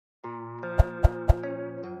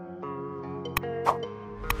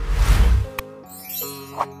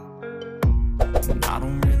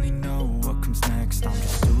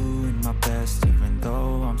my best, even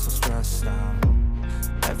though I'm so stressed out.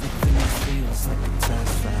 Everything feels like a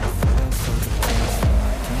test, I feel so depressed, I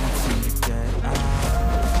can't seem to get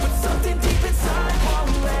out. But something deep inside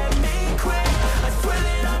won't let me quit. I swear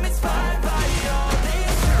that I'm inspired by all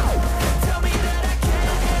this. Tell me that I can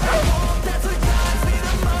and I won't. That's what guides me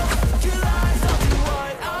the most. Your lies, I'll do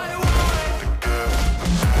what I want.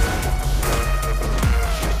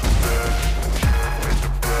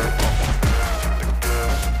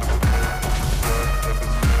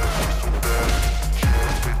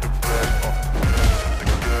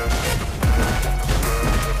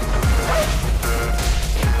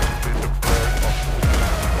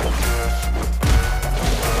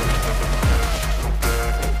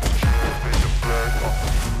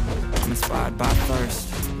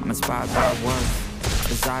 I'm inspired by worth. I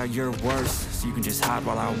desire your worst, so you can just hide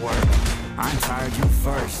while I work. I'm tired, you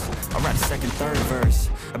first. I'll write a second, third verse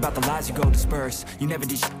about the lies you go disperse. You never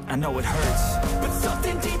did shit, I know it hurts. But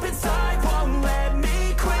something deep inside won't let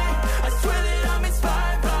me quit. I swear that I'm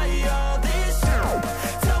inspired by all this shit.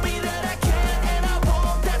 Tell me that I can and I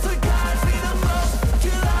won't. That's what guides me the most.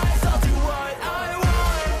 Your lies, I'll do what I want.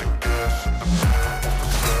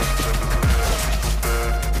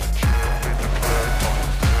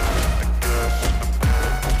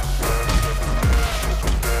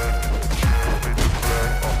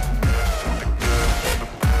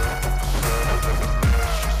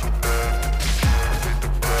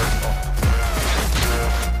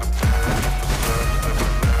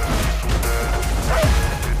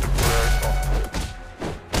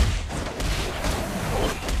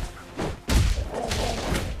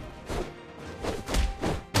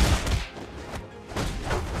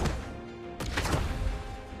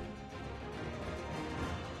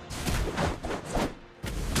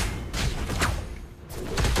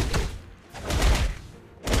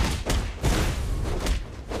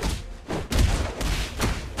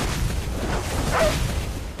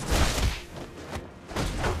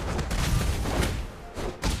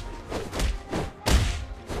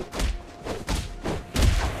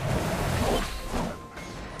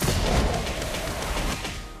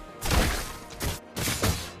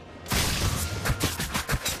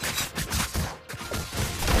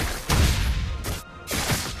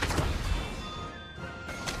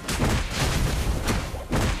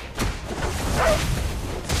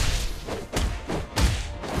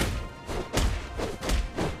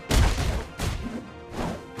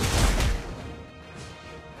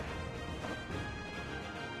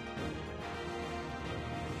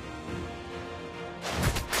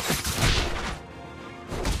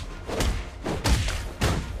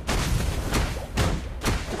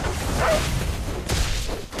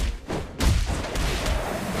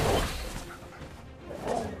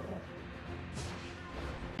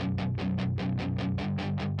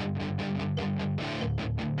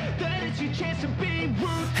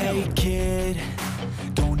 Hey kid,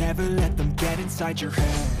 don't ever let them get inside your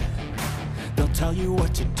head. They'll tell you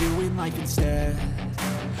what to do in life instead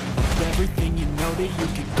of everything you know that you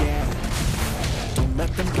could get. Don't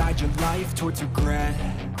let them guide your life towards regret.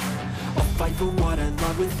 I'll fight for what I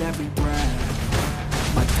love with every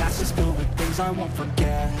breath. My past is filled with things I won't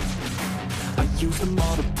forget. I use them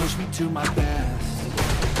all to push me to my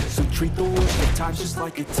best. So treat the worst of times just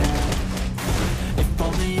like a test. If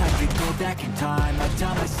only I could go back in time, I'd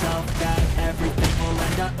tell myself that everything will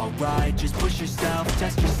end up alright. Just push yourself,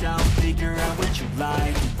 test yourself, figure out what you like,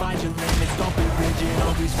 and find your limits, don't be rigid,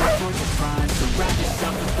 always work towards your prime. Surround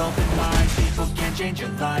yourself with open minds, people can change your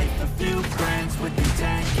life. A few friends with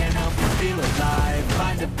intent can help you feel alive.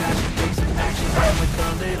 Find a passion, take some action, and with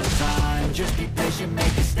a little time, just be patient,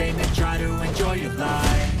 make a statement, try to enjoy your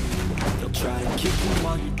life. They'll try to keep you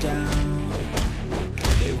while you're down.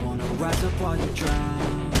 They wanna rise up while you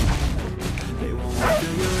drown. They won't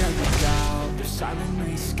feel your every doubt. They're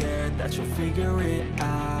silently scared that you'll figure it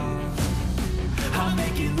out. I'll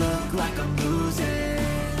make it look like I'm losing.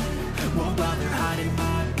 Won't bother hiding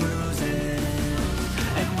my bruises.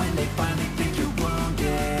 And when they finally think you're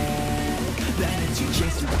wounded, then it's your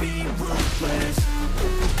chance to be ruthless.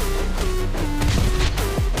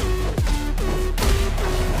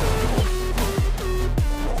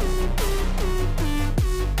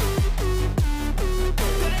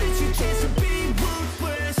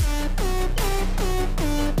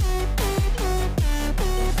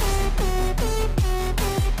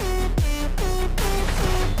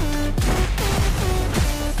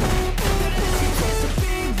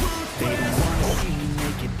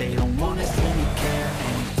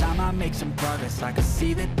 I make some progress, I can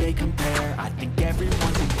see that they compare. I think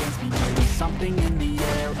everyone's against me, maybe something in the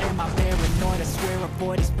air. Am I paranoid? I swear a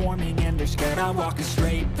void is forming and they're scared. I walk a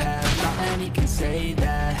straight path, not many can say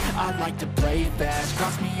that. I like to play fast,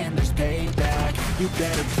 cross me and there's payback. You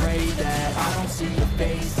better pray that I don't see your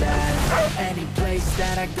face at any place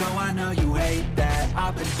that I go. I know you hate that.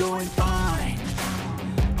 I've been doing fine,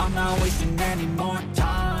 I'm not wasting any more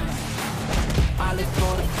time. I live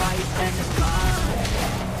for the fight and the climb.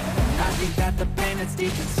 I think that the pain that's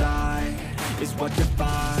deep inside is what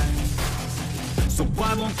defines. So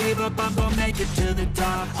I won't give up, I'm gonna make it to the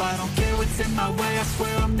top. I don't care what's in my way, I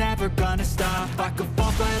swear I'm never gonna stop. I could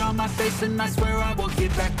fall flat on my face and I swear I will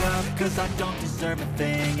get back up. Cause I don't deserve a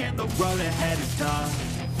thing and the road ahead is tough.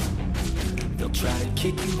 They'll try to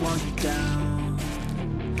kick you while you're down.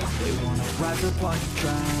 They wanna rise up while you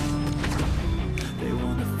drown. They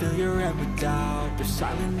wanna fill your head with doubt. They're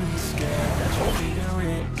silently scared that you'll figure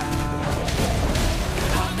it out.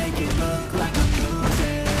 I'll make it look like I'm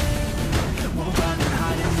losing. Won't bother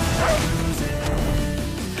hiding my bruises.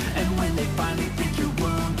 And when they finally think you're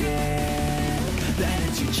wounded, then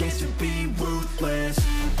it's your chance to be ruthless.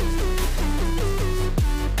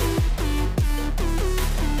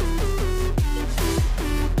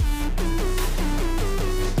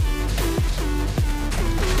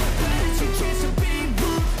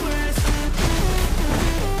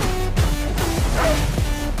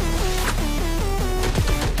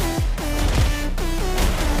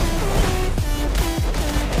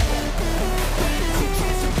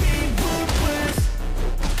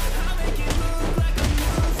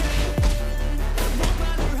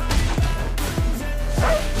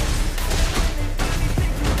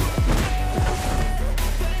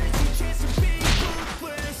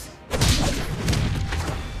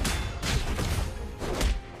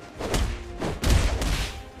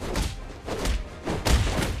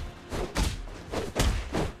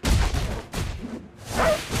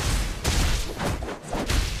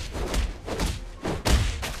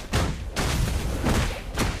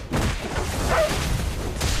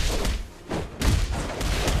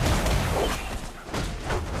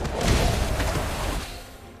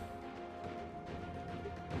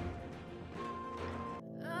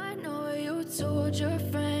 Told your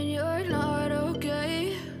friend you're not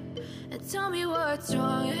okay, and tell me what's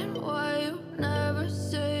wrong and why you never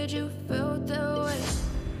said you felt that way.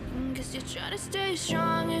 Guess you're trying to stay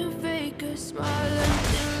strong and fake a smile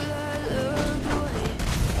until I look away.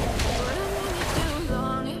 But I knew it too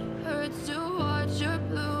long, it hurts to watch your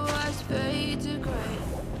blue eyes fade to gray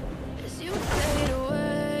as you fade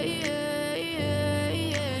away,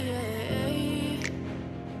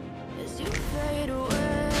 as you fade away.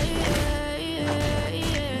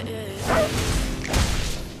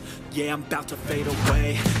 Yeah, I'm about to fade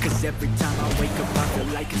away. Cause every time I wake up I feel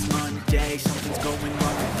like it's Monday. Something's going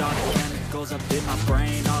wrong with all the chemicals up in my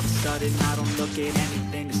brain. All of a sudden I don't look at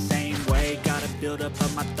anything the same way. Gotta build up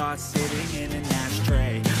of my thoughts sitting in an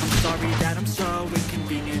ashtray. I'm sorry that I'm so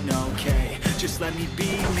inconvenient, okay. Just let me be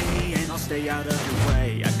me and I'll stay out of your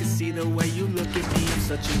way. I can see the way you look at me, I'm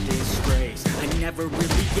such a disgrace. I never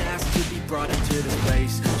really asked to be brought into this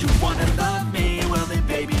place. You wanna love me? Well then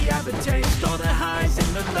baby I have a taste. All the highs and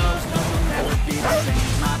the lows, no, we'll never be the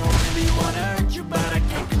same. I don't really wanna hurt you, but I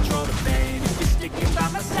can't control the pain. If you're sticking by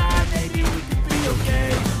my side, maybe we could be okay.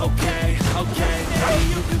 Okay, okay, maybe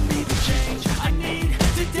you could be the change I need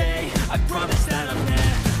today. I promise that I've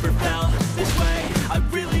never felt this way. I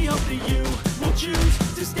really hope that you will choose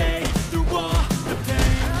to stay through all the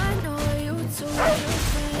pain. I know you told your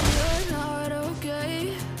friend you're not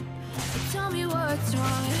okay, but tell me what's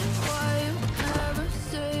wrong and why you never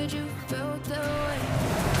said you felt that way.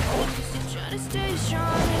 Guess you're trying to stay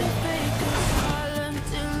strong